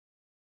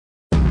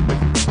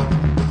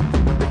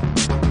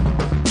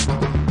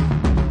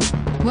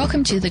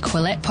Welcome to the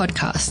Quillette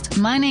podcast.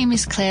 My name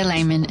is Claire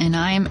Lehman and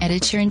I am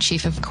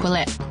Editor-in-Chief of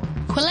Quillette.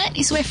 Quillette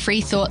is where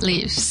free thought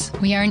lives.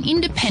 We are an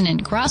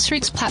independent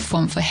grassroots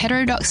platform for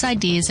heterodox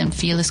ideas and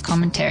fearless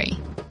commentary.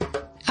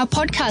 Our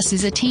podcast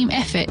is a team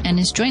effort and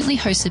is jointly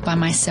hosted by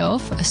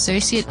myself,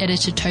 Associate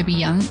Editor Toby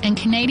Young, and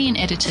Canadian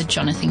Editor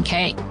Jonathan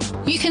Kay.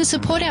 You can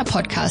support our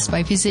podcast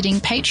by visiting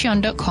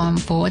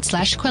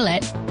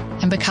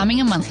patreon.com/Quillette and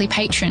becoming a monthly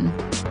patron.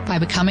 By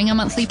becoming a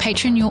monthly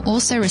patron, you'll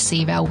also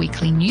receive our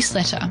weekly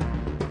newsletter.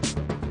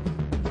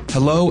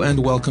 Hello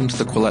and welcome to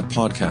the Quillette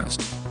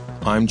podcast.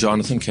 I'm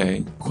Jonathan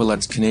Kay,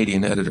 Quillette's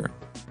Canadian editor.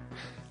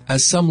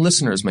 As some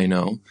listeners may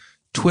know,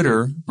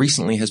 Twitter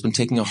recently has been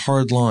taking a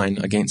hard line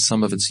against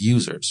some of its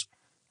users,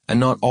 and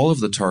not all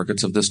of the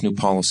targets of this new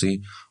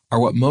policy are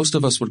what most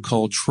of us would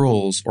call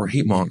trolls or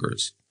hate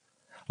mongers.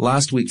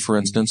 Last week, for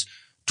instance,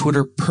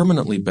 Twitter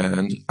permanently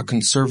banned a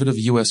conservative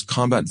U.S.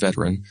 combat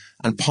veteran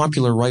and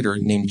popular writer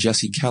named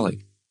Jesse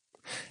Kelly.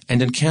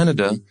 And in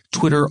Canada,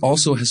 Twitter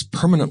also has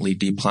permanently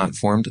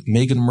deplatformed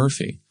Meghan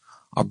Murphy,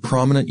 a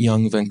prominent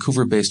young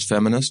Vancouver-based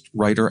feminist,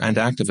 writer, and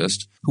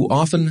activist who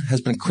often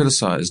has been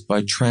criticized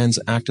by trans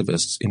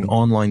activists in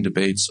online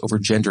debates over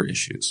gender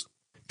issues.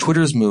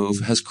 Twitter's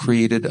move has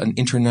created an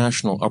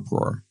international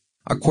uproar.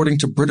 According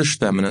to British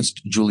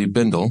feminist Julie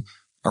Bindel,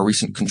 a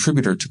recent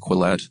contributor to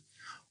Quillette,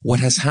 what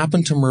has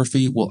happened to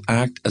Murphy will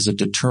act as a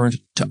deterrent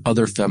to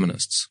other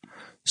feminists.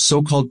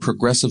 So-called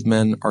progressive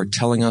men are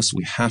telling us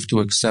we have to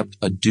accept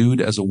a dude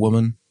as a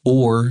woman,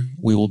 or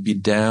we will be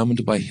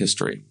damned by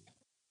history.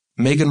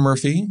 Meghan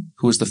Murphy,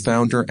 who is the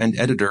founder and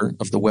editor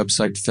of the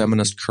website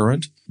Feminist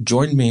Current,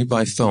 joined me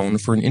by phone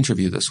for an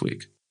interview this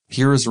week.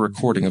 Here is a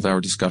recording of our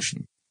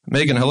discussion.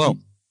 Meghan, hello.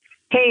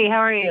 Hey, how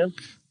are you?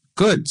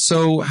 Good.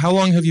 So how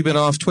long have you been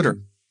off Twitter?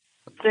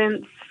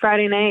 Since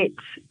Friday night,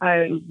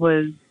 I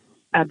was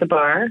at the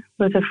bar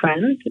with a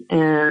friend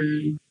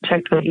and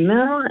checked my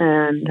email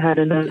and had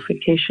a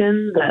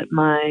notification that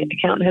my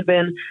account had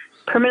been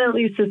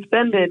permanently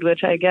suspended,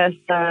 which I guess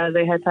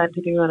they had time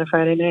to do on a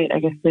Friday night. I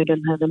guess they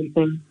didn't have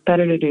anything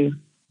better to do.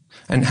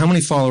 And how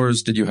many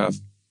followers did you have?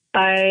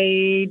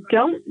 I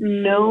don't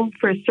know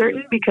for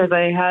certain because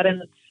I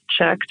hadn't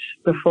checked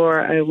before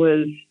I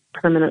was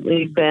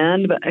permanently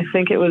banned, but I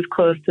think it was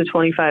close to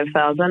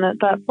 25,000 at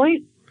that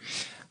point.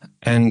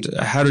 And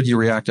how did you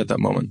react at that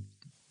moment?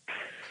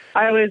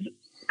 I was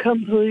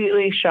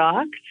completely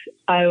shocked.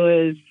 I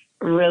was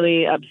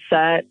really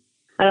upset.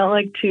 I don't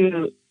like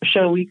to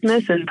show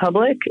weakness in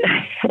public,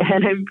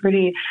 and I'm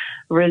pretty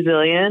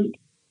resilient.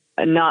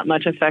 Not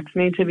much affects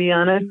me, to be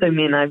honest. I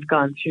mean, I've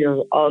gone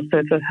through all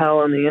sorts of hell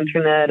on the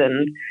internet,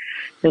 and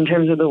in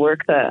terms of the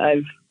work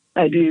that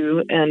I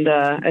do, and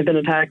I've been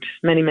attacked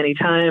many, many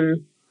times,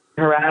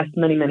 harassed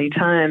many, many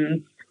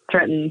times,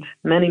 threatened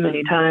many,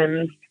 many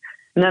times.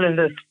 None of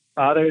this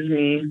bothers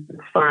me.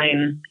 It's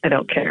fine. I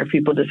don't care if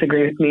people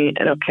disagree with me.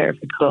 I don't care if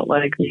people don't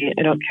like me.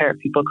 I don't care if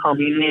people call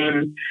me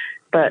names.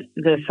 But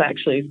this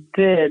actually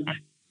did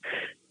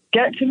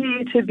get to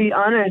me, to be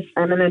honest.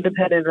 I'm an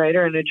independent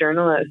writer and a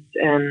journalist,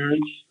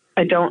 and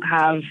I don't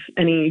have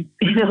any,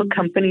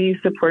 company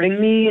supporting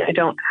me. I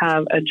don't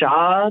have a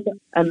job.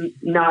 I'm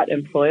not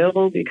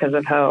employable because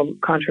of how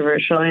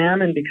controversial I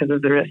am and because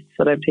of the risks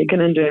that I've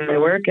taken in doing my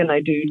work. And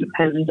I do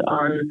depend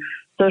on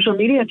social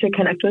media to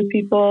connect with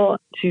people,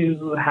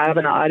 to have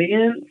an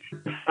audience.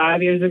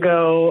 5 years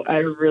ago, I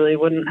really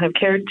wouldn't have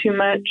cared too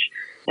much.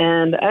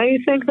 And I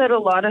think that a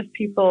lot of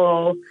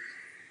people,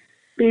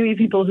 maybe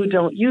people who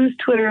don't use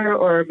Twitter,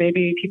 or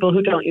maybe people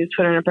who don't use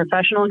Twitter in a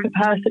professional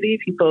capacity,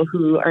 people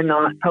who are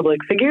not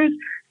public figures,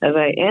 as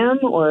I am,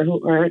 or who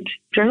aren't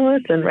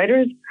journalists and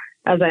writers,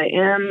 as I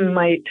am,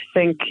 might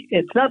think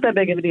it's not that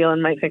big of a deal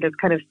and might think it's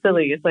kind of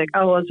silly. It's like,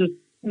 oh, well, it's just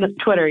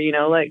Twitter,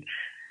 like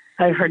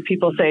I've heard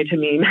people say to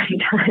me many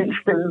times,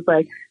 things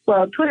like,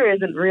 well, Twitter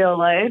isn't real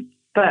life,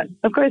 but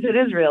of course it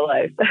is real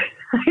life.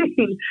 I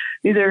mean,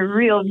 these are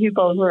real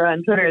people who are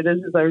on Twitter. This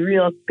is a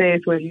real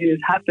space where news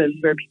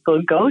happens, where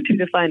people go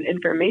to find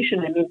information.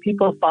 I mean,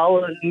 people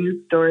follow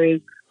news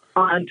stories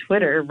on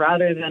Twitter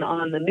rather than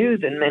on the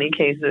news in many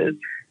cases.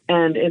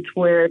 And it's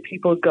where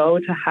people go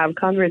to have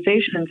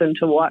conversations and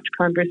to watch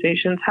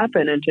conversations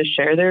happen and to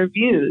share their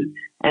views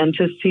and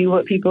to see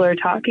what people are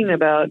talking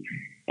about.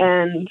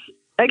 And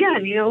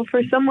again,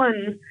 for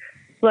someone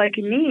like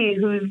me,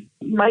 who's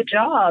my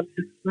job,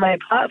 my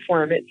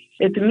platform,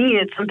 it's me,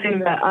 it's something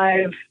that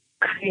I've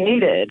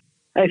created.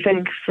 I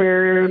think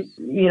for,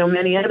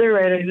 many other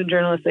writers and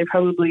journalists, they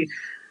probably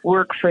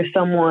work for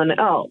someone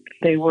else.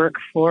 They work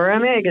for a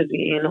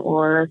magazine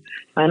or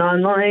an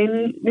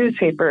online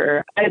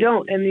newspaper. I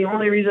don't. And the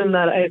only reason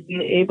that I've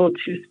been able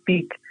to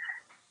speak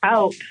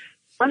out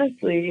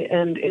honestly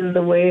and in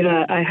the way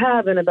that I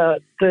have and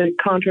about the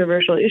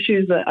controversial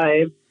issues that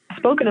I've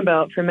spoken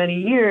about for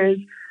many years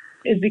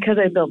is because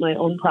I built my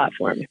own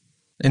platform.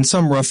 In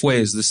some rough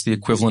ways, this is the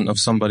equivalent of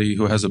somebody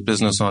who has a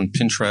business on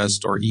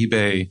Pinterest or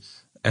eBay,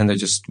 and they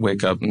just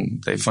wake up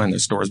and they find their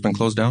store has been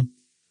closed down?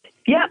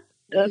 Yeah,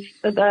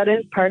 that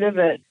is part of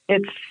it.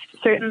 It's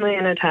certainly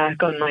an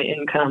attack on my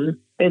income.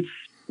 It's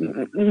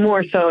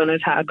more so an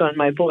attack on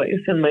my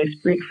voice and my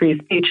free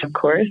speech, of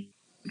course.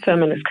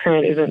 Feminist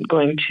Current isn't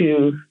going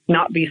to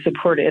not be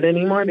supported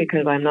anymore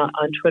because I'm not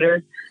on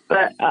Twitter.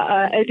 But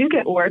I do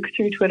get work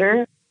through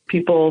Twitter.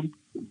 People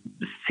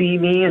see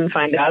me and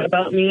find out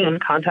about me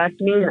and contact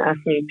me and ask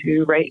me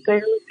to write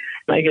things.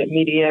 I get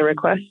media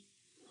requests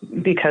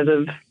because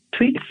of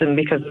tweets and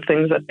because of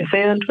things that I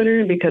say on Twitter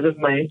and because of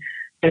my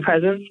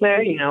presence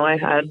there. You know, I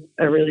had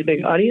a really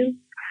big audience,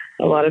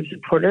 a lot of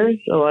supporters,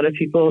 a lot of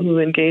people who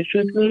engaged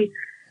with me.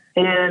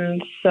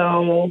 And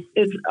so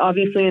it's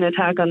obviously an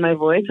attack on my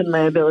voice and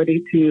my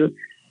ability to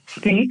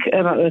speak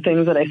about the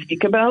things that I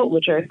speak about,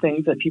 which are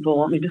things that people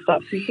want me to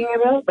stop speaking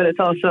about. But it's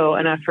also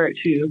an effort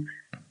to,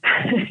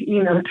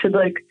 you know, to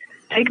like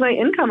take my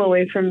income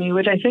away from me,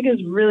 which I think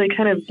is really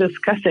kind of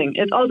disgusting.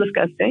 It's all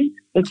disgusting.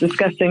 It's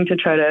disgusting to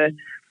try to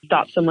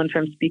stop someone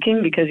from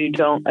speaking because you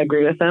don't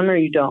agree with them or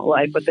you don't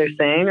like what they're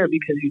saying or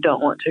because you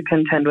don't want to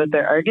contend with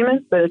their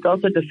arguments. But it's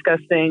also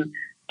disgusting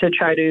to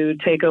try to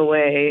take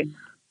away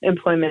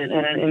employment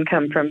and an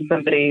income from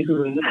somebody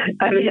who,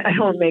 I mean, I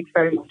don't make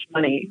very much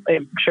money.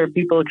 I'm sure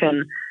people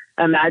can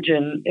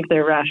imagine, if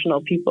they're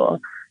rational people,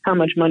 how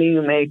much money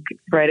you make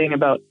writing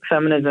about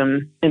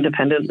feminism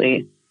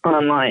independently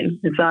online.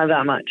 It's not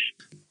that much.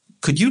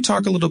 Could you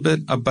talk a little bit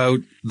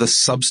about the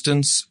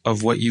substance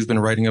of what you've been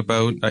writing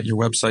about at your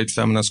website,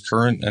 Feminist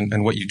Current,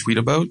 and what you tweet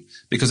about?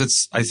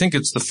 Because I think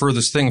it's the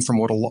furthest thing from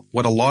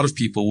what a lot of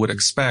people would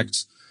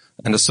expect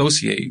and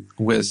associate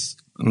with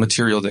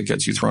material that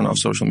gets you thrown off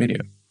social media.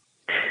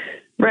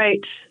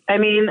 Right. I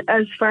mean,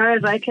 as far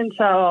as I can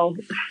tell,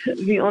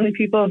 the only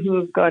people who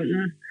have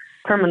gotten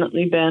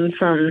permanently banned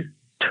from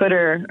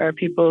Twitter are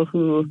people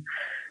who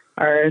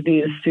are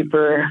these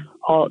super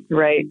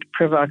alt-right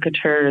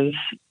provocateurs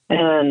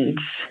and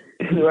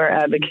who are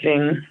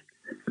advocating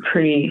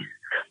pretty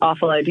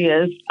awful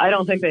ideas. I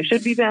don't think they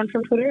should be banned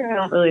from Twitter. I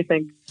don't really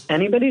think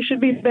anybody should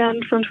be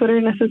banned from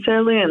Twitter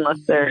necessarily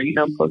unless they're, you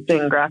know,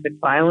 posting graphic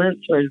violence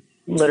or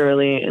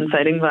literally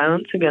inciting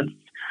violence against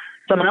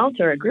someone else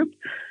or a group.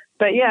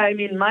 But yeah, I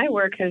mean, my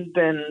work has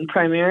been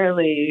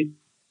primarily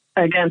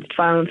against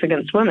violence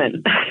against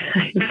women.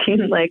 I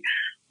mean, like,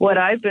 what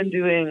I've been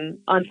doing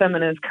on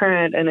Feminist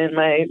Current and in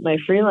my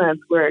freelance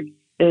work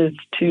is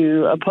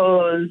to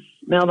oppose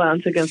male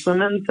violence against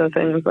women, so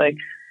things like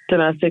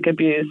domestic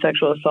abuse,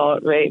 sexual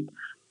assault, rape,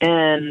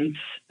 and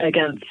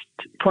against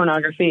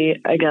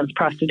pornography, against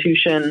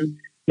prostitution,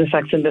 the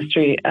sex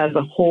industry as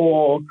a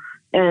whole,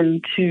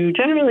 and to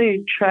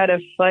generally try to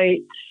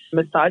fight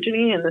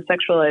misogyny and the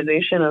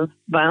sexualization of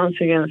violence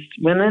against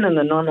women and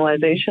the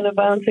normalization of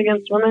violence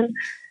against women.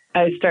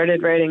 I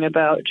started writing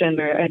about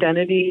gender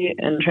identity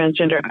and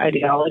transgender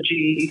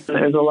ideology.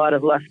 There's a lot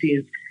of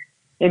lefties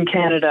in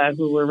Canada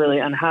who were really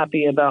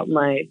unhappy about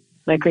my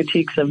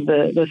critiques of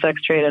the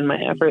sex trade and my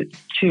efforts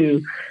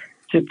to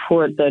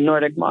support the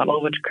Nordic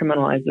model, which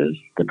criminalizes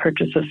the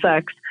purchase of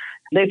sex.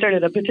 They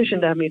started a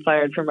petition to have me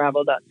fired from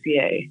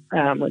Rabble.ca,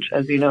 which,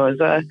 as you know, is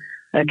a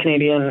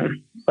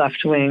Canadian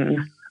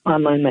left-wing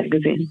online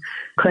magazine,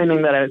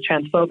 claiming that I was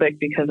transphobic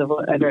because of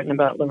what I'd written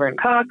about Laverne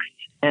Cox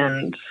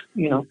and,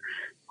 you know,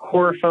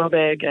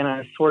 horrorphobic and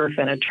a swerf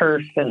and a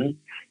turf and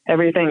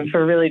everything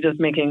for really just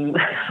making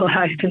what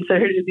I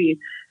consider to be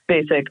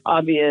basic,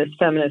 obvious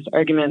feminist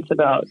arguments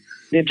about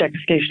the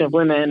objectification of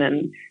women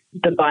and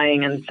the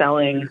buying and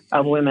selling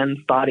of women's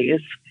bodies.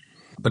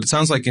 But it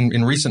sounds like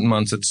in recent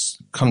months it's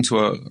come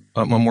to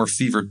a more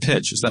fevered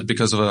pitch. Is that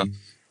because of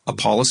a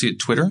policy at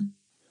Twitter?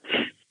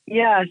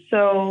 Yeah,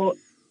 so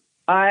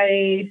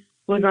I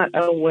was not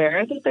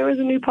aware that there was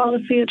a new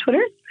policy at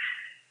Twitter,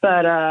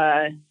 but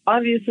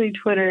obviously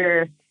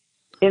Twitter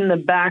in the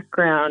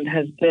background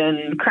has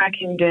been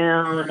cracking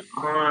down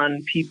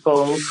on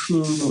people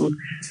who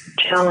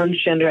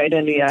challenge gender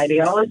identity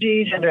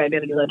ideology, gender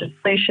identity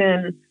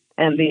legislation,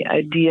 and the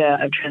idea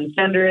of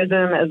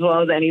transgenderism, as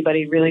well as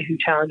anybody really who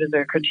challenges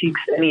or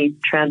critiques any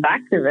trans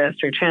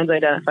activist or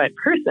trans-identified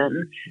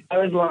person. I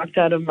was locked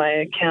out of my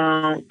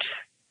account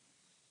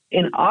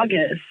in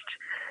August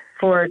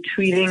for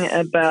tweeting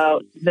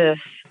about this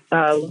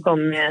local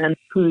man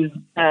who's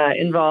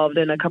involved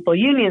in a couple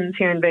unions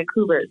here in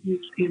Vancouver.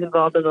 He's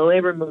involved in the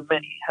labor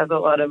movement. He has a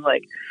lot of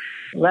like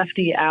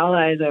lefty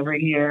allies over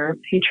here.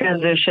 He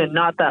transitioned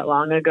not that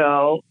long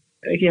ago.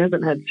 He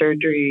hasn't had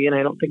surgery, and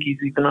I don't think he's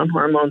even on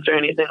hormones or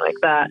anything like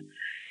that.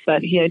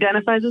 But he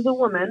identifies as a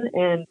woman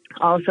and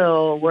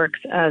also works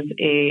as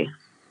a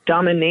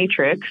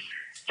dominatrix.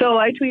 So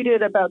I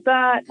tweeted about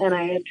that, and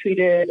I had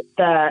tweeted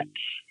that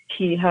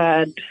he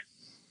had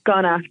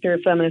gone after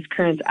Feminist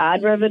Current's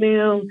ad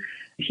revenue.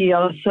 He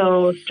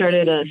also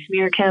started a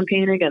smear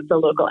campaign against a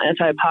local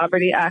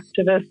anti-poverty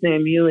activist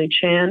named Yuli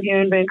Chan here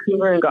in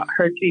Vancouver and got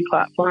her to be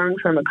platformed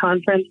from a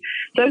conference.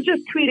 So I was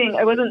just tweeting.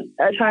 I wasn't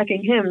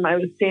attacking him. I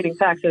was stating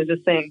facts. I was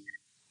just saying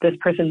this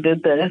person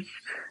did this.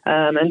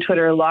 And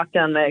Twitter locked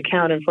down my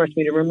account and forced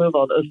me to remove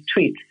all those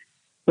tweets,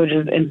 which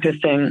is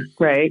interesting,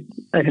 right?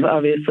 Because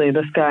obviously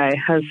this guy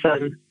has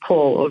some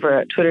pull over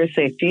at Twitter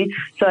safety.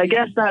 So I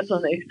guess that's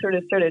when they sort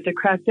of started to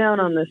crack down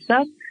on this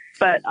stuff.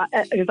 But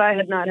because I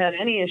had not had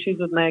any issues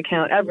with my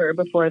account ever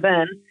before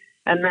then.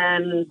 And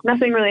then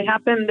nothing really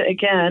happened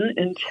again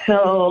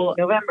until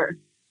November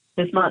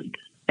this month.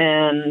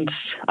 And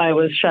I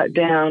was shut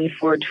down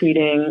for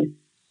tweeting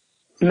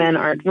men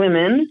aren't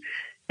women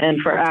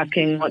and for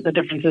asking what the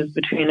difference is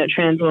between a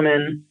trans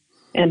woman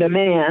and a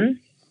man.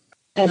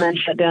 And then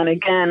shut down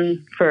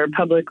again for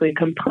publicly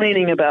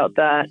complaining about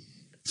that.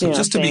 So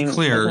just to be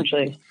clear,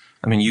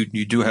 I mean,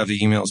 you do have the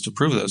emails to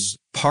prove this.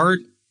 Part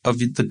of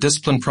the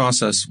discipline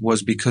process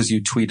was because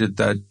you tweeted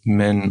that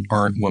men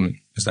aren't women.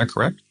 Is that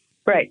correct?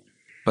 Right.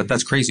 But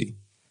that's crazy.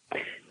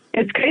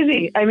 It's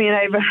crazy. I mean,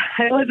 I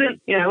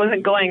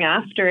wasn't going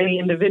after any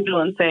individual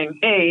and saying,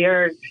 "Hey,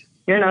 you're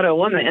not a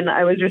woman." And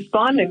I was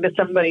responding to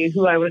somebody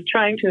who I was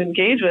trying to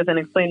engage with and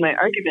explain my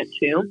argument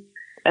to,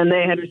 and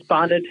they had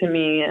responded to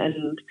me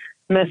and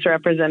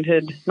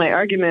misrepresented my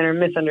argument or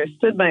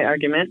misunderstood my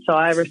argument. So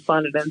I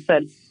responded and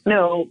said,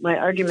 "No, my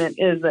argument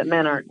is that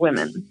men aren't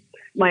women.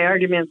 My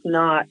argument's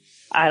not,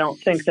 I don't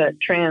think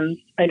that trans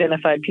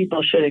identified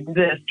people should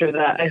exist or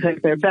that I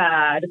think they're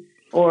bad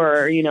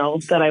or,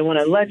 that I want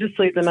to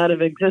legislate them out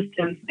of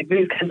existence, like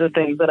these kinds of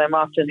things that I'm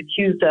often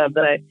accused of,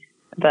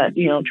 that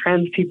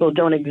trans people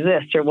don't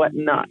exist or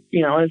whatnot."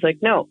 I was like,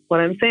 no,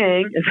 what I'm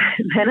saying is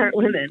men aren't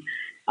women.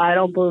 I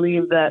don't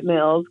believe that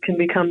males can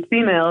become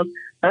females.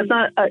 That's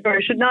not, or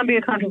it should not be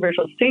a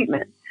controversial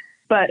statement.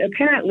 But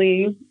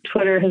apparently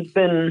Twitter has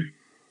been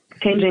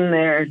changing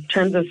their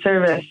terms of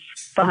service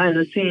behind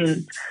the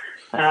scenes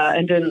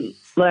and didn't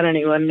let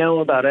anyone know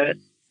about it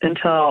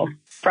until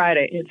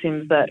Friday. It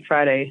seems that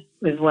Friday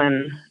is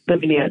when the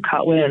media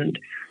caught wind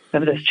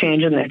of this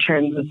change in their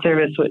terms of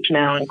service, which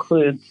now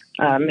includes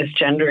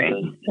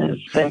misgendering as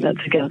a thing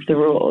that's against the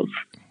rules.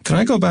 Can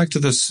I go back to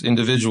this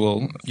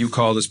individual? You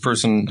call this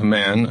person a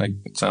man.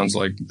 It sounds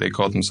like they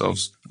call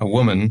themselves a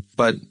woman.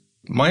 But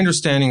my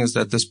understanding is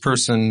that this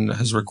person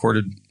has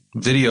recorded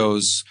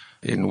videos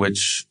in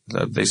which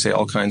they say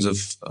all kinds of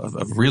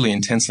really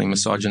intensely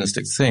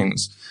misogynistic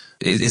things.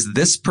 Is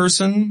this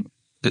person,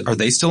 are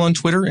they still on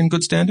Twitter in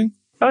good standing?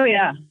 Oh,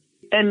 yeah.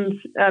 And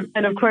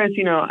of course,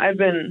 I've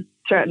been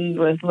threatened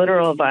with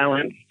literal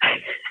violence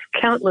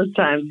countless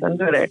times on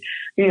Twitter.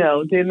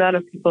 The amount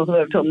of people who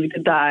have told me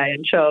to die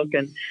and choke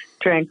and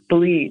drank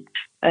bleach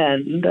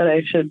and that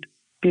I should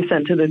be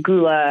sent to the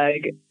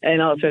gulag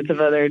and all sorts of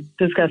other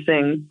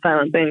disgusting,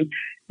 violent things.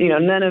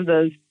 None of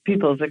those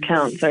people's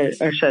accounts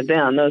are shut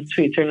down. Those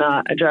tweets are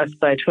not addressed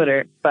by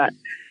Twitter, but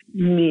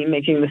me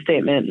making the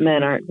statement,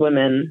 men aren't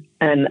women,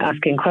 and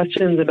asking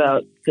questions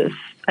about this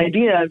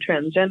idea of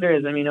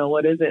transgenderism.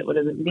 What is it? What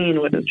does it mean?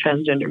 What does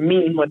transgender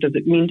mean? What does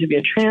it mean to be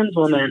a trans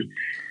woman?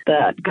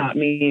 That got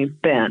me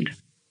banned.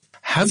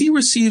 Have you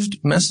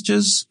received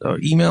messages or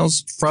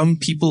emails from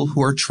people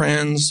who are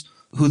trans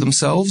who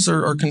themselves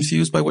are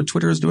confused by what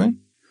Twitter is doing?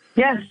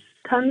 Yes,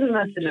 tons of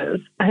messages.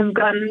 I've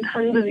gotten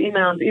tons of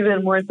emails,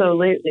 even more so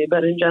lately,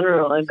 but in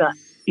general, I've got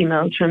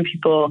emails from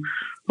people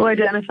who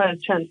identify as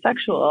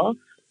transsexual,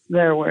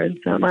 their words,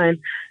 not mine.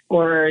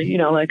 Or,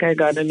 I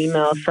got an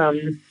email from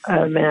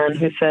a man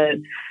who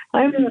said,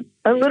 "I'm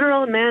a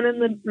literal man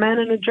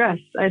in a dress.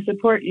 I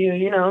support you."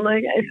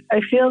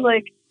 I feel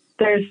like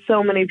there's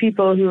so many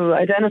people who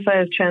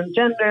identify as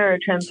transgender or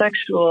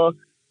transsexual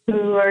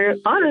who are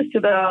honest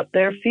about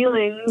their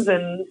feelings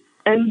and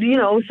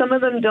some of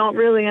them don't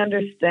really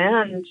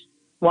understand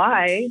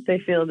why they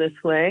feel this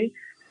way,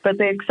 but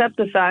they accept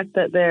the fact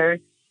that they're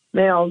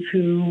males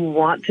who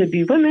want to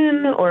be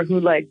women or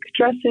who like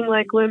dressing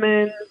like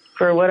women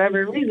for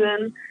whatever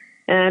reason,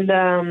 and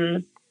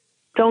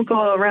don't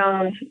go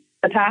around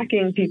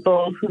attacking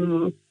people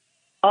who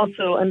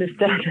also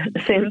understand at the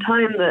same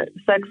time that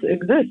sex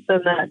exists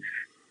and that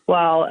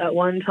while at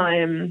one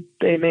time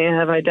they may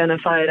have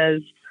identified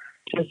as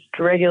just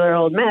regular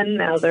old men,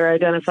 now they're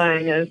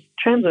identifying as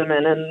trans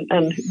women,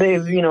 and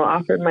they've,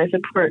 offered my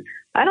support.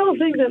 I don't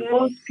think that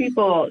most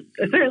people,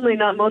 certainly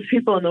not most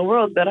people in the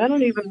world, but I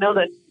don't even know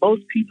that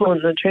most people in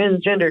the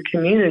transgender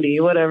community,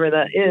 whatever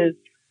that is,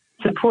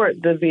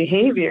 support the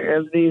behavior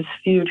of these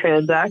few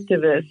trans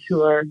activists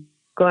who are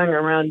going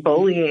around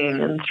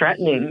bullying and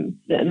threatening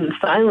and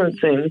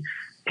silencing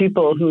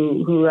people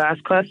who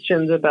ask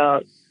questions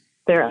about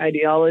their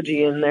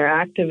ideology and their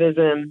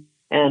activism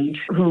and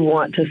who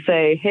want to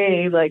say,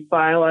 hey, like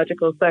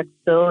biological sex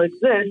still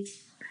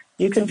exists.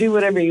 You can do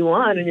whatever you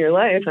want in your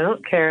life. I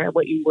don't care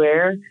what you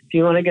wear. If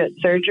you want to get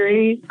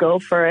surgery, go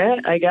for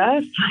it, I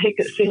guess.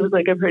 It seems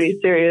like a pretty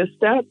serious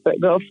step, but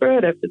go for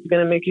it. If it's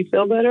going to make you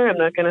feel better, I'm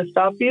not going to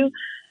stop you.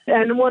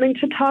 And wanting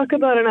to talk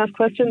about and ask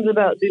questions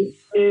about this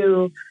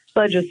new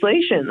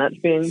legislation that's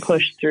being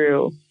pushed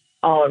through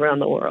all around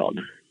the world.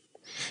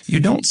 You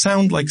don't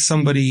sound like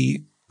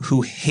somebody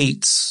who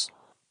hates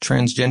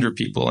transgender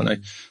people.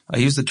 And I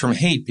use the term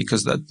hate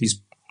because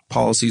these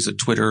policies at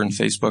Twitter and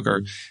Facebook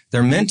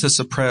they're meant to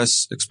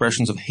suppress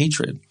expressions of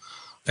hatred.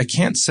 I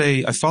can't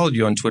say, I followed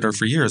you on Twitter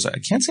for years. I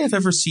can't say I've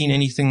ever seen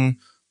anything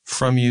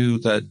from you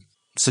that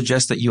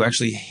suggests that you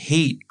actually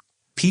hate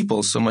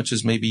people so much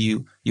as maybe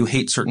you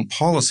hate certain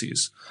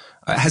policies.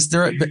 Has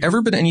there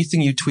ever been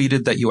anything you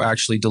tweeted that you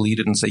actually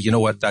deleted and say, you know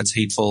what, that's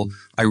hateful,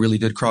 I really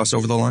did cross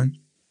over the line?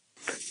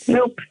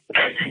 Nope.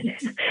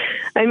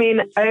 I mean,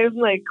 I'm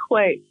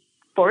quite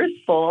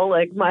forceful.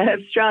 I have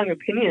strong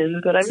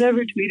opinions, but I've never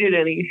tweeted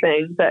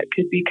anything that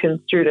could be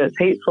construed as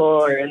hateful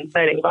or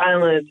inciting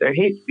violence or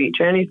hate speech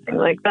or anything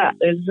like that.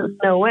 There's just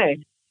no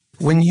way.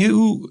 When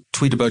you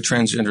tweet about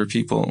transgender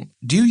people,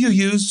 do you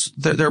use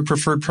their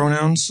preferred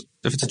pronouns?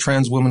 If it's a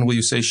trans woman, will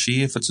you say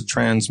she? If it's a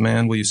trans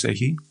man, will you say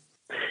he?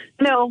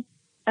 No,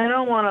 I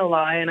don't want to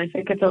lie, and I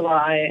think it's a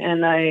lie,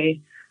 and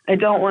I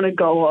don't want to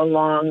go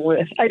along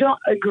with, I don't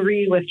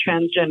agree with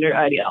transgender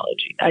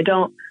ideology. I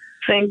don't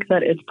think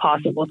that it's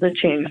possible to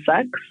change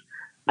sex.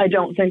 I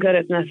don't think that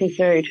it's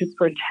necessary to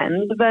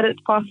pretend that it's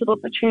possible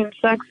to change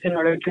sex in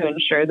order to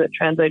ensure that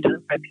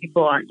trans-identified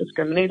people aren't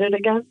discriminated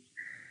against.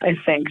 I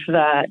think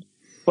that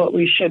what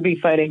we should be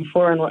fighting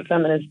for and what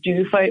feminists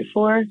do fight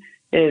for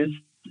is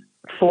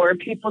for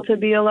people to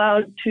be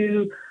allowed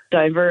to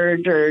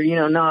diverge or,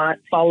 not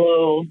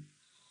follow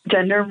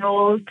gender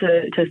roles,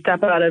 to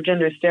step out of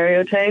gender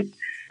stereotypes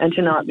and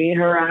to not be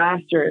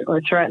harassed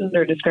or threatened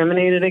or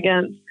discriminated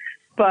against.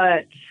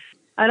 But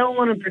I don't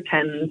want to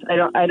pretend.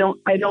 I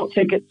don't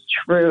think it's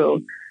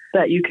true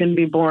that you can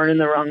be born in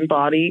the wrong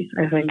body.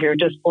 I think you're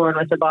just born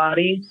with a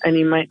body and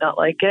you might not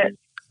like it.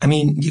 I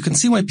mean, you can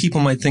see why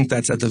people might think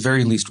that's at the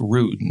very least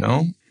rude,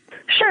 no?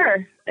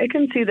 Sure. I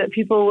can see that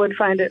people would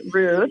find it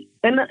rude.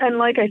 And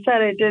like I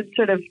said, I did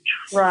sort of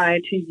try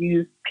to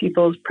use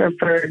people's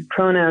preferred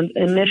pronouns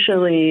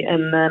initially,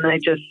 and then I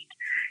just,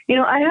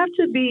 I have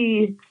to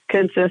be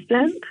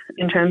consistent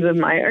in terms of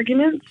my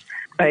arguments.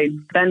 I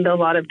spend a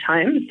lot of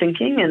time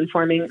thinking and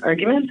forming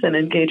arguments and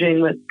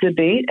engaging with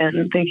debate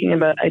and thinking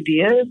about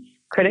ideas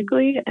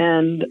critically,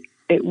 and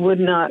it would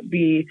not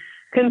be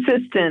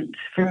consistent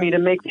for me to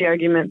make the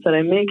arguments that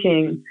I'm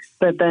making,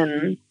 but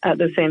then at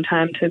the same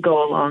time to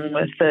go along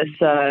with this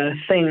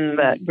thing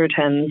that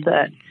pretends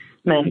that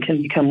men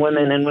can become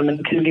women and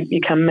women can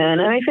become men.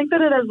 And I think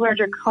that it has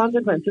larger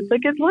consequences.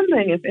 It's one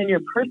thing if in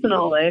your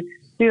personal life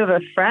you have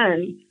a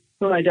friend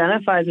who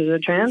identifies as a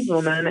trans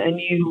woman and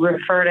you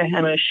refer to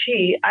him as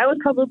she, I would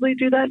probably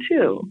do that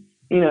too,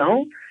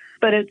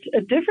 But it's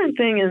a different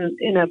thing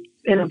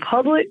in a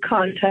public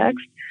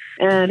context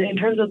and in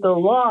terms of the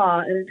law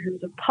and in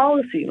terms of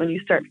policy when you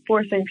start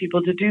forcing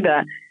people to do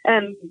that.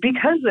 And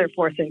because they're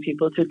forcing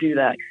people to do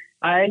that,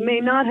 I may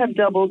not have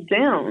doubled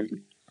down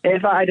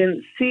if I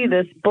didn't see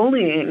this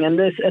bullying and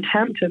this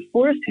attempt to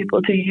force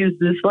people to use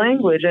this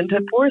language and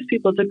to force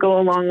people to go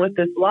along with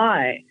this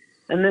lie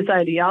and this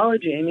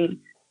ideology. I mean,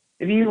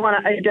 if you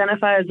want to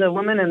identify as a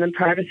woman in the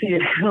privacy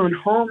of your own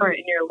home or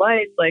in your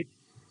life,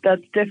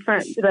 that's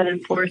different than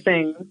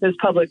enforcing this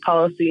public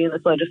policy and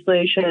this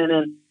legislation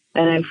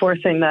and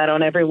enforcing that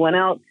on everyone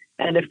else.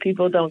 And if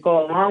people don't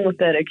go along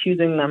with it,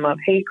 accusing them of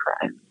hate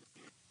crimes.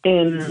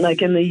 In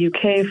the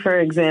UK, for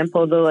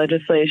example, the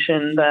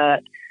legislation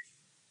that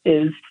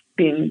is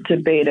being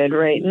debated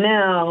right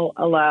now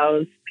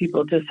allows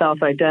people to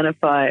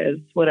self-identify as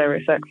whatever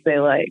sex they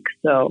like.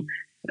 So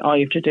all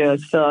you have to do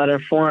is fill out a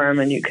form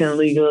and you can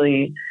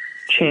legally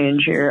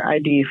change your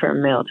ID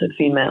from male to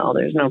female.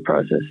 There's no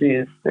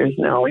processes.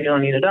 You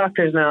don't need a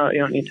doctor's note.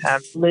 You don't need to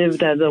have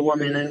lived as a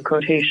woman in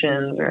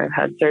quotations or have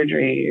had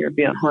surgery or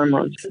be on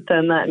hormones.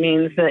 Then that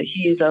means that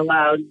he's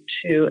allowed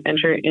to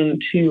enter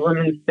into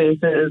women's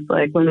spaces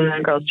like women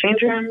and girls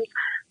change rooms,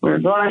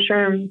 women's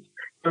washrooms,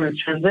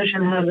 women's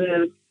transition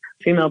houses,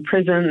 female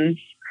prisons,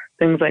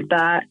 things like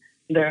that.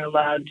 They're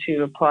allowed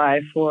to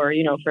apply for,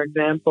 for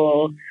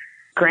example,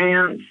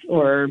 grants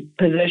or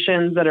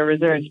positions that are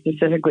reserved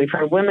specifically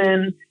for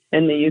women.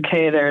 In the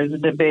UK, there's a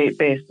debate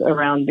based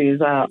around these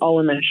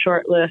all-women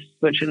shortlists,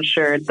 which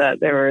ensured that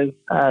there was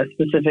a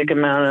specific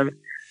amount of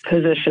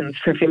positions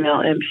for female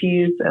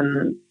MPs,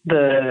 and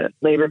the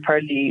Labour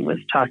Party was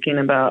talking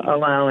about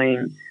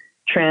allowing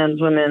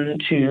trans women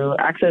to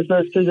access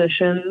those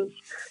positions,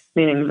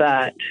 meaning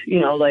that,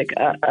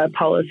 a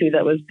policy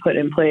that was put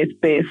in place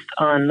based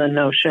on the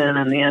notion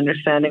and the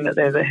understanding that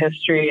there's a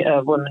history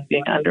of women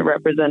being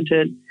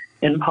underrepresented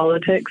in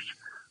politics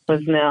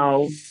was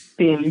now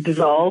being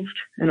dissolved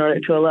in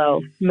order to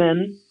allow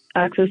men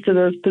access to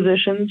those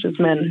positions, just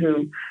men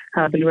who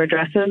happen to wear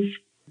dresses.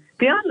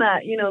 Beyond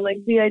that,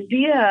 the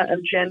idea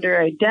of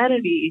gender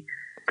identity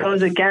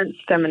goes against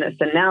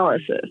feminist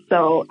analysis.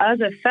 So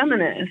as a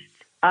feminist,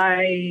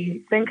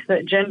 I think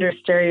that gender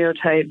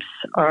stereotypes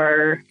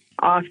are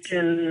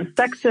often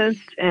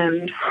sexist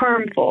and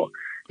harmful.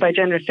 By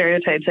gender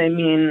stereotypes, I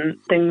mean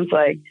things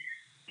like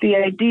the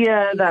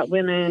idea that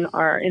women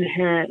are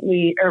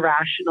inherently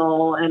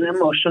irrational and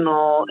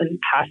emotional and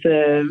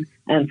passive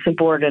and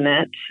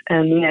subordinate,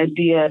 and the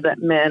idea that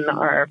men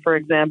are, for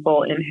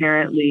example,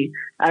 inherently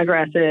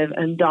aggressive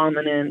and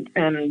dominant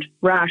and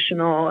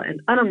rational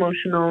and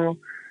unemotional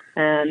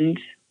and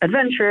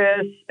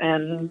adventurous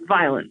and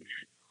violent.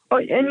 Oh,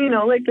 and,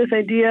 this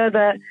idea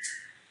that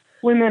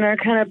women are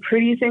kind of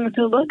pretty things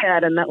to look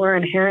at and that we're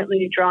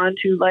inherently drawn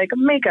to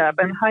makeup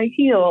and high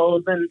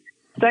heels and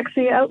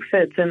sexy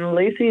outfits and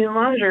lacy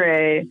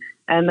lingerie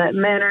and that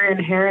men are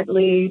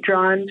inherently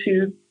drawn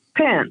to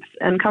pants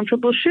and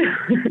comfortable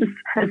shoes,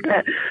 and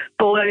that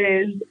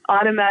boys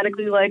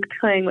automatically like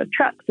playing with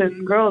trucks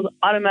and girls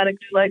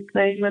automatically like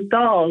playing with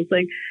dolls.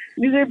 Like,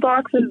 these are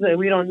boxes that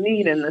we don't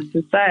need in this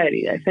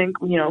society. I think,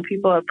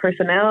 people have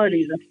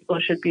personalities, and people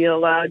should be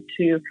allowed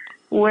to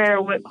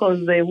wear what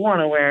clothes they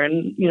want to wear,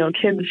 and,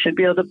 kids should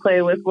be able to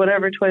play with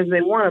whatever toys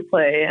they want to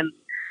play. And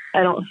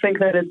I don't think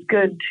that it's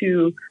good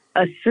to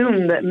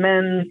assume that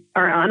men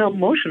are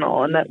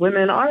unemotional and that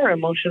women are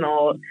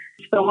emotional.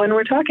 So when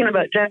we're talking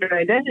about gender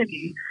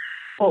identity,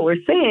 what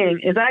we're saying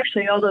is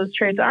actually all those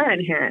traits are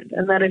inherent,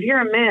 and that if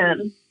you're a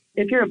man,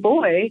 if you're a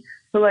boy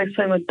who likes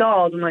playing with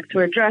dolls and likes to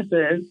wear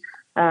dresses,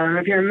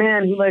 if you're a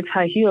man who likes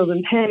high heels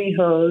and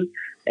pantyhose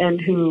and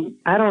who,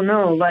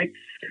 likes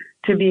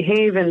to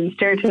behave in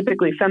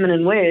stereotypically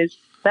feminine ways,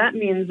 that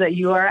means that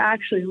you are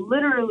actually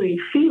literally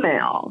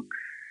female.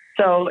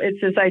 So it's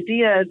this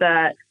idea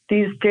that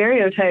these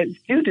stereotypes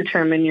do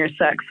determine your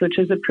sex, which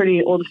is a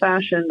pretty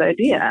old-fashioned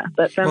idea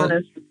that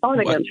feminists have fought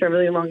against for a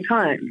really long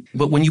time.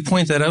 But when you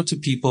point that out to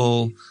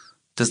people,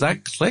 does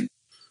that click?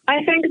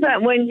 I think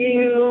that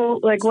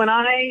when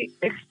I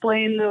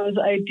explain those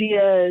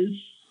ideas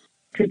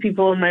to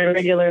people in my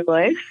regular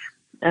life,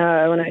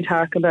 when I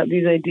talk about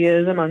these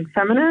ideas among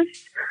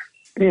feminists,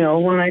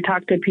 when I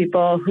talk to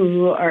people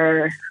who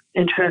are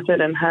interested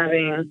in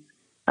having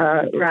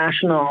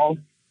rational,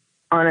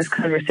 honest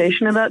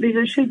conversation about these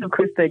issues, of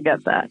course they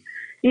get that.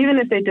 Even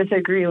if they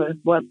disagree with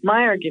what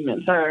my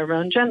arguments are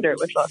around gender,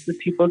 which lots of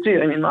people do.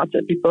 I mean, lots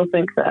of people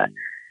think that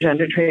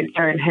gender traits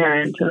are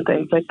inherent and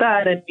things like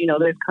that. And,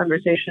 there's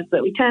conversations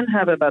that we can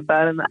have about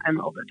that and that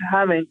I'm open to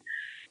having.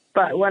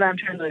 But what I'm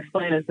trying to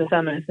explain is the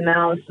feminist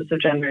analysis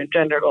of gender and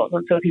gender roles.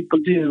 And so people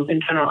do, in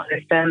general,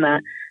 understand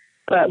that.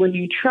 But when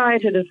you try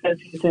to discuss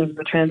these things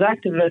with trans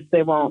activists,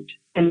 they won't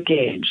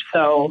engage.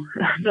 So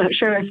I'm not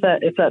sure if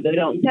that they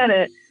don't get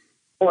it,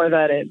 or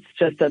that it's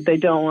just that they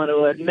don't want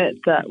to admit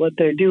that what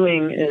they're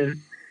doing is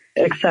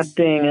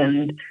accepting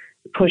and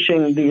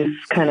pushing these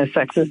kind of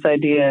sexist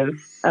ideas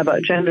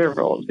about gender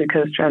roles,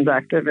 because trans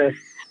activists,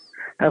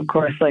 of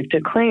course, like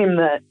to claim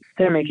that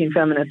they're making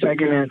feminist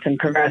arguments and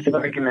progressive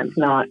arguments,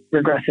 not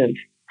regressive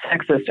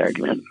sexist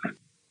arguments.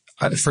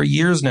 For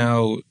years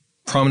now,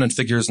 prominent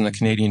figures in the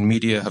Canadian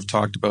media have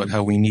talked about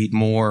how we need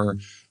more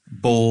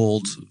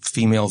bold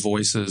female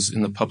voices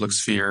in the public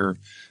sphere.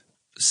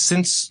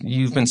 Since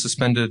you've been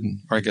suspended,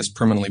 or I guess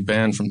permanently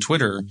banned from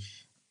Twitter,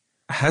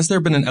 has there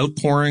been an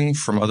outpouring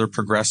from other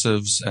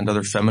progressives and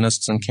other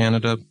feminists in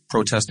Canada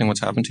protesting what's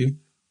happened to you?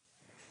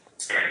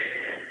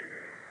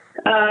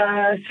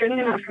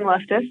 Certainly not from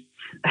leftists.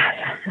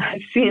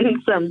 I've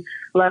seen some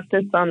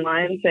leftists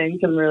online saying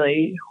some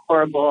really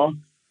horrible,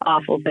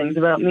 awful things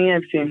about me.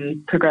 I've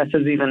seen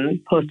progressives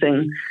even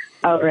posting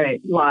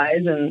outright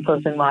lies and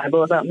posting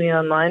libel about me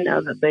online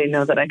now that they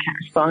know that I can't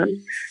respond.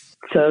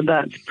 So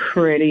that's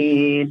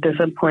pretty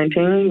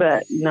disappointing,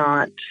 but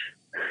not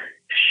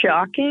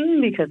shocking,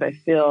 because I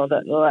feel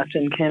that the left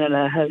in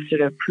Canada has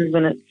sort of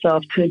proven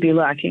itself to be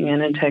lacking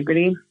in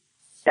integrity.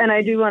 And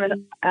I do want to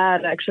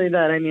add, actually,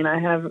 that I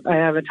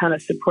have a ton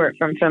of support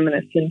from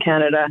feminists in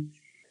Canada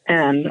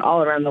and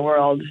all around the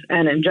world,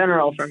 and in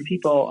general from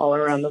people all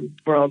around the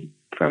world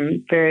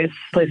from various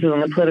places on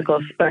the political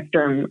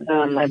spectrum.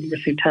 I've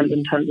received tons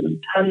and tons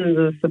and tons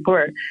of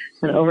support,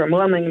 an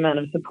overwhelming amount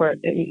of support.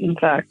 In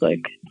fact, I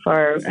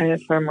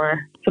have far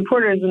more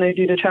supporters than I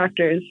do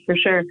detractors, for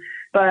sure.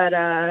 But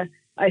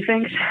I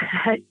think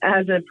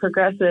as a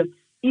progressive,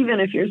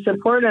 even if you're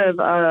supportive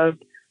of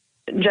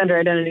gender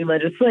identity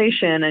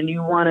legislation and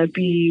you want to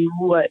be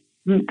what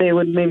they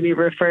would maybe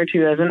refer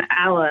to as an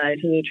ally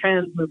to the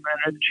trans movement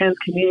or the trans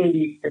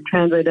community or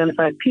trans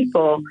identified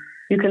people,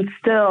 you can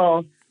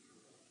still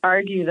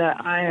argue that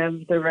I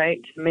have the right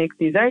to make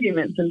these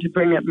arguments and to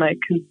bring up my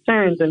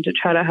concerns and to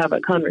try to have a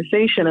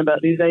conversation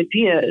about these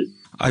ideas.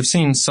 I've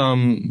seen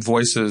some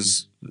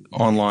voices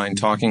online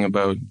talking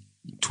about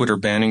Twitter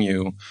banning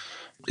you,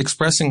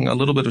 expressing a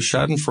little bit of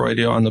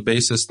schadenfreude on the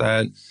basis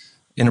that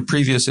in a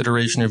previous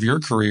iteration of your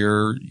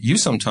career, you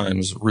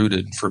sometimes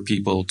rooted for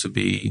people to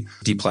be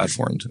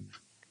deplatformed.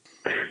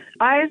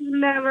 I've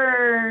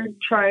never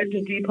tried to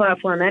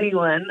deplatform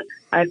anyone.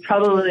 I've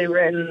probably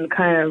written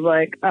kind of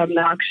like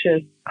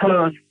obnoxious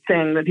posts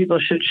saying that people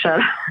should shut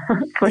up,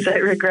 which I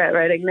regret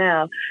writing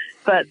now.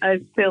 But I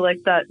feel like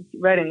that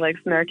writing like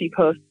snarky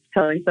posts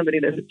telling somebody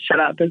to shut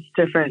up is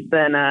different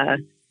than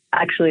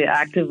actually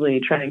actively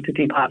trying to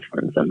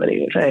deplatform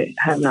somebody, which I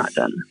have not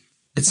done.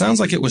 It sounds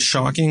like it was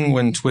shocking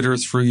when Twitter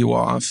threw you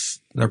off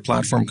their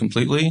platform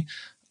completely.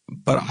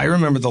 But I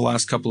remember the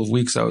last couple of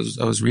weeks I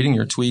was reading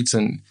your tweets,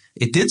 and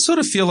it did sort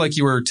of feel like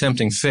you were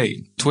tempting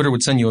fate. Twitter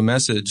would send you a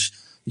message.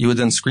 You would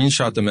then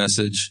screenshot the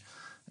message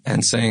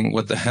and saying,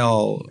 what the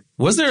hell?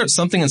 Was there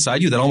something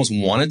inside you that almost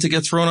wanted to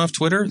get thrown off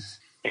Twitter?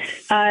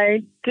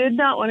 I did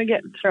not want to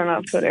get thrown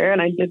off Twitter,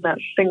 and I did not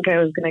think I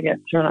was going to get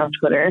thrown off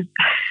Twitter.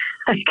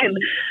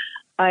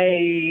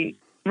 I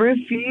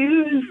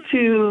refuse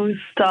to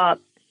stop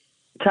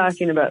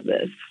talking about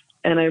this,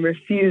 and I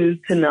refuse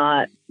to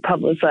not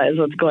publicize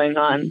what's going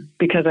on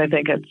because I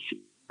think it's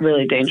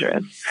really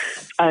dangerous.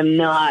 I'm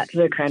not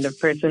the kind of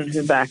person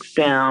who backs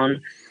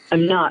down.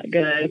 I'm not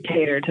going to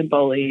cater to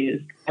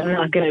bullies. I'm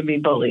not going to be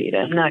bullied.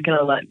 I'm not going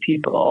to let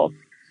people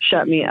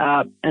shut me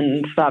up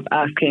and stop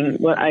asking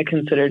what I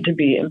consider to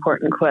be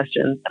important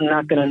questions. I'm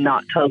not going to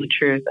not tell the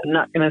truth. I'm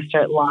not going to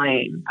start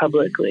lying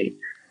publicly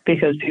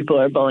because people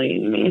are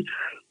bullying me.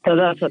 So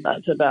that's what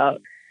that's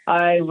about.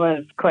 I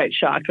was quite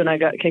shocked when I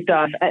got kicked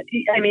off.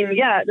 I mean,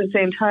 yeah, at the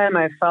same time,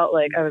 I felt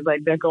like I was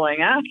like, they're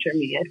going after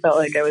me. I felt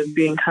like I was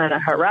being kind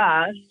of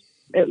harassed.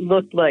 It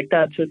looked like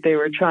that's what they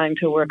were trying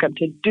to work up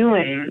to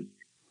doing.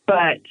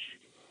 But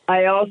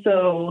I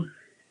also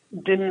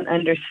didn't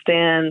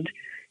understand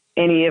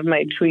any of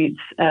my tweets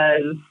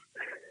as,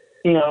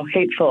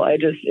 hateful.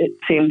 It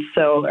seemed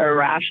so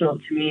irrational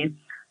to me.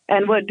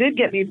 And what did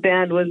get me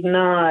banned was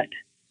not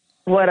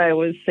what I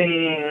was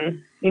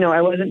saying.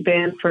 I wasn't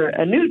banned for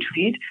a new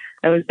tweet.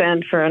 I was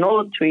banned for an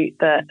old tweet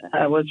that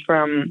was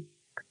from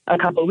a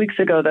couple of weeks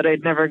ago that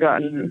I'd never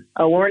gotten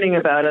a warning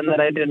about and that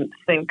I didn't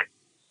think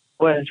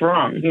was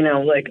wrong.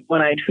 Like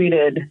when I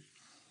tweeted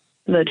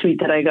the tweet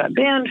that I got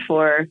banned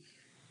for,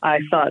 I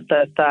thought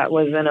that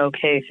was an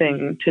okay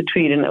thing to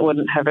tweet, and it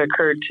wouldn't have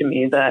occurred to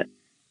me that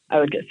I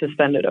would get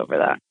suspended over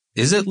that.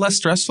 Is it less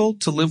stressful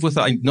to live with?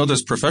 I know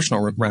there's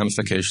professional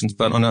ramifications,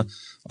 but on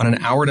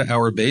an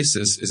hour-to-hour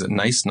basis, is it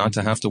nice not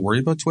to have to worry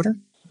about Twitter?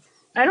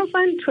 I don't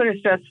find Twitter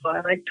stressful.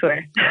 I like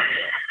Twitter.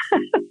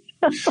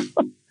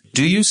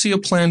 Do you see a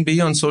plan B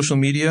on social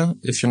media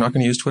if you're not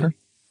going to use Twitter?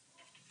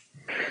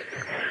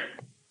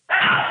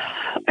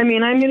 I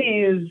mean, I'm going to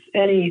use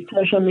any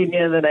social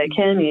media that I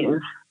can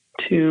use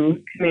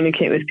to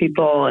communicate with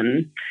people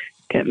and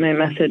get my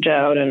message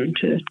out and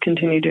to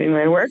continue doing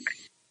my work.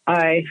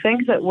 I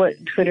think that what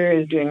Twitter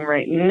is doing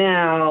right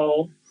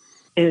now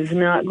is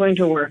not going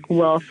to work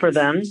well for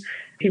them.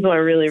 People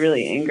are really,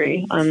 really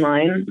angry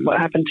online. What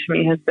happened to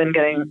me has been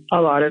getting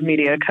a lot of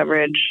media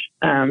coverage.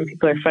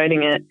 People are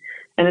fighting it.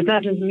 And it's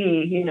not just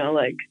me,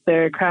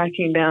 they're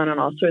cracking down on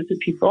all sorts of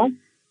people.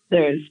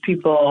 There's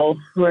people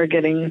who are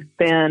getting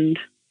banned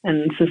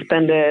and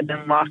suspended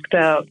and locked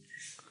out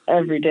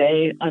every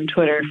day on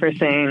Twitter for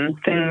saying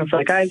things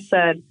like I've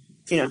said,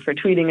 for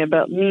tweeting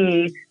about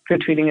me, for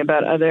tweeting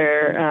about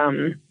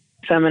other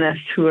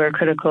feminists who are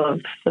critical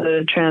of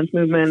the trans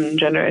movement and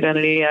gender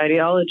identity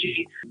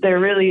ideology. They're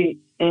really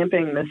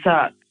amping this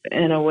up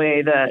in a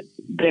way that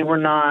they were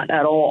not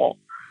at all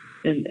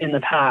in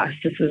the past.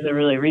 This is a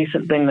really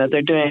recent thing that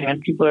they're doing,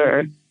 and people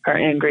are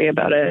angry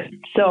about it.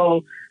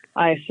 So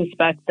I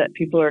suspect that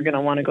people are going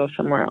to want to go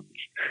somewhere else.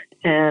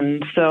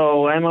 And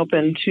so I'm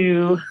open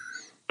to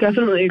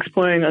definitely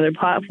exploring other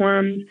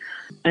platforms.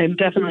 I'm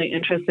definitely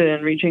interested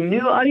in reaching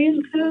new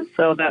audiences.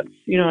 So that's,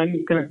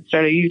 I'm going to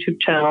start a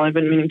YouTube channel. I've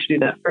been meaning to do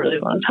that for a really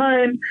long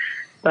time.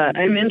 But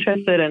I'm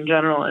interested in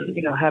general in,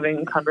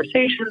 having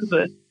conversations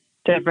with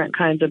different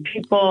kinds of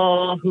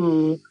people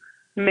who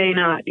may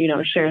not,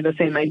 share the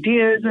same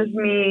ideas as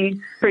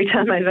me. Every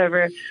time I've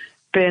ever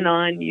been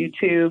on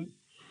YouTube,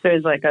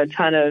 there's like a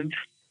ton of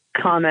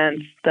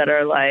comments that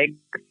are like,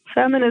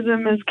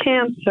 feminism is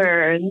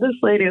cancer and this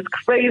lady is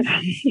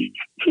crazy.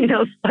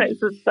 So I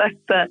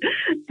suspect that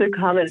the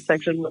comment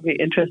section will be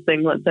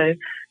interesting once I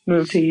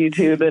move to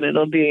YouTube, and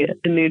it'll be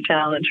a new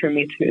challenge for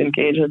me to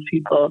engage with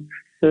people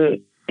who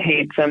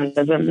hate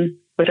feminism,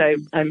 which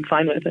I'm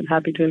fine with. I'm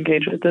happy to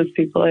engage with those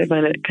people. I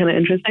find it kind of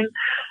interesting.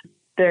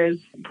 There's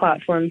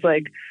platforms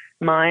like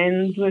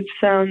Minds, which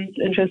sounds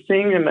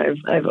interesting, and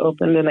I've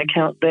opened an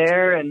account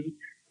there, and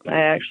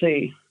I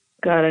actually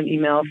got an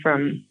email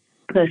from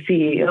the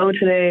CEO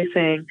today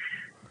saying,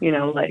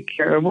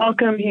 you're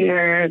welcome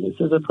here. This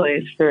is a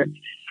place for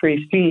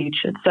free speech,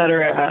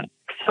 etc.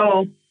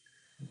 So,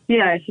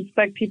 yeah, I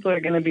suspect people are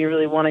going to be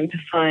really wanting to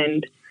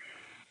find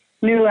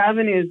new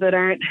avenues that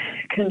aren't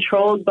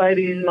controlled by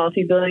these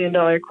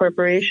multi-billion-dollar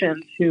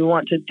corporations who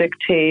want to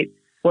dictate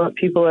what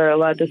people are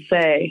allowed to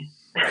say.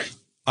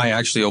 I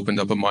actually opened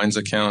up a Minds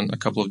account a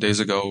couple of days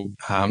ago.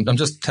 I'm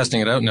just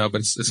testing it out now,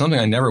 but it's something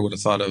I never would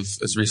have thought of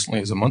as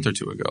recently as a month or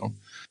two ago.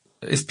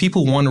 If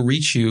people want to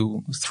reach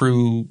you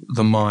through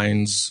the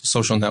Minds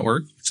social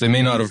network, which they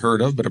may not have heard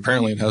of, but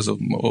apparently it has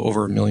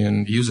over 1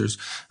 million users,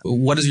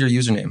 what is your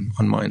username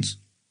on Minds?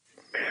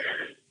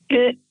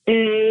 It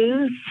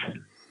says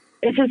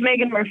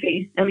Megan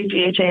Murphy,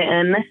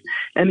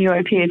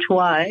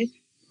 MEGHANMURPHY.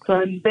 So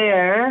I'm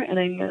there, and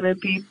I'm going to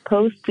be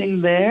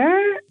posting there.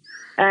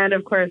 And,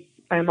 of course,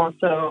 I'm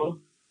also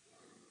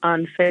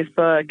on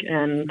Facebook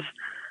and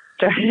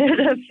started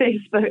a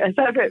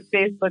separate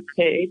Facebook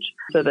page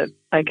so that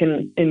I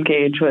can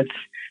engage with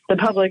the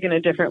public in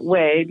a different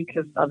way,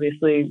 because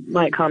obviously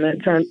my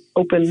comments aren't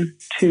open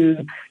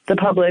to the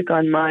public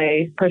on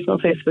my personal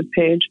Facebook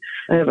page.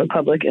 I have a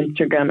public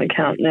Instagram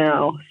account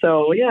now.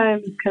 So, yeah,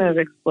 I'm kind of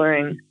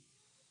exploring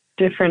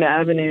different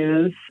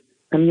avenues.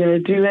 I'm going to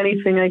do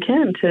anything I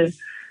can to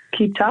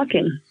keep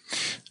talking.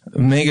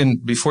 Megan,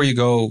 before you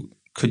go,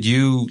 could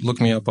you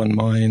look me up on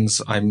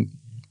Minds? I'm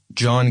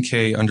John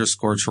K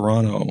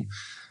 _Toronto.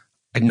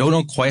 I don't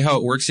know quite how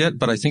it works yet,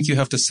 but I think you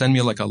have to send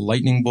me like a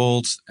lightning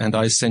bolt and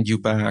I send you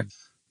back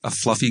a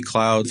fluffy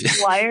cloud.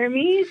 Wire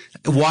me?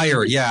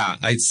 Wire, yeah.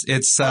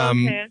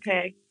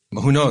 Okay.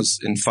 Who knows?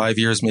 In 5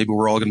 years, maybe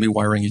we're all going to be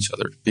wiring each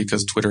other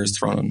because Twitter has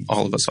thrown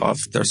all of us off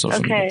their social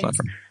media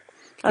platform.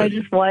 I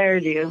just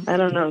wired you. I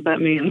don't know what that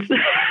means.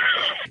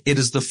 It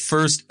is the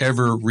first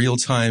ever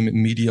real-time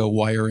media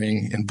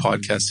wiring in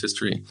podcast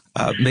history.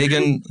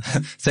 Megan,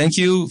 thank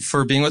you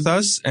for being with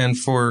us and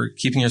for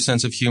keeping your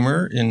sense of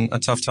humor in a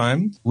tough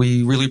time.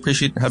 We really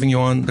appreciate having you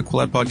on the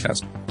Quillette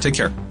podcast. Take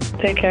care.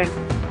 Take care.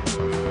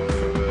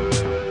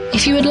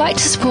 If you would like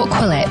to support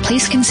Quillette,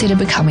 please consider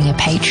becoming a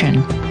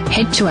patron.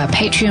 Head to our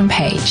Patreon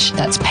page.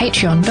 That's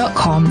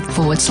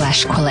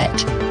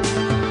patreon.com/Quillette.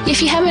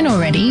 If you haven't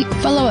already,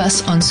 follow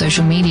us on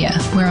social media.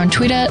 We're on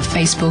Twitter,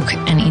 Facebook,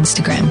 and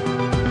Instagram.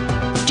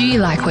 Do you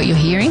like what you're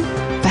hearing?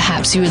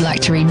 Perhaps you would like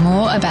to read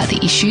more about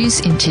the issues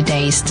in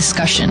today's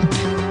discussion.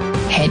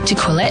 Head to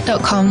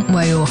Quillette.com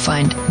where you will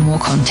find more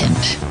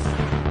content.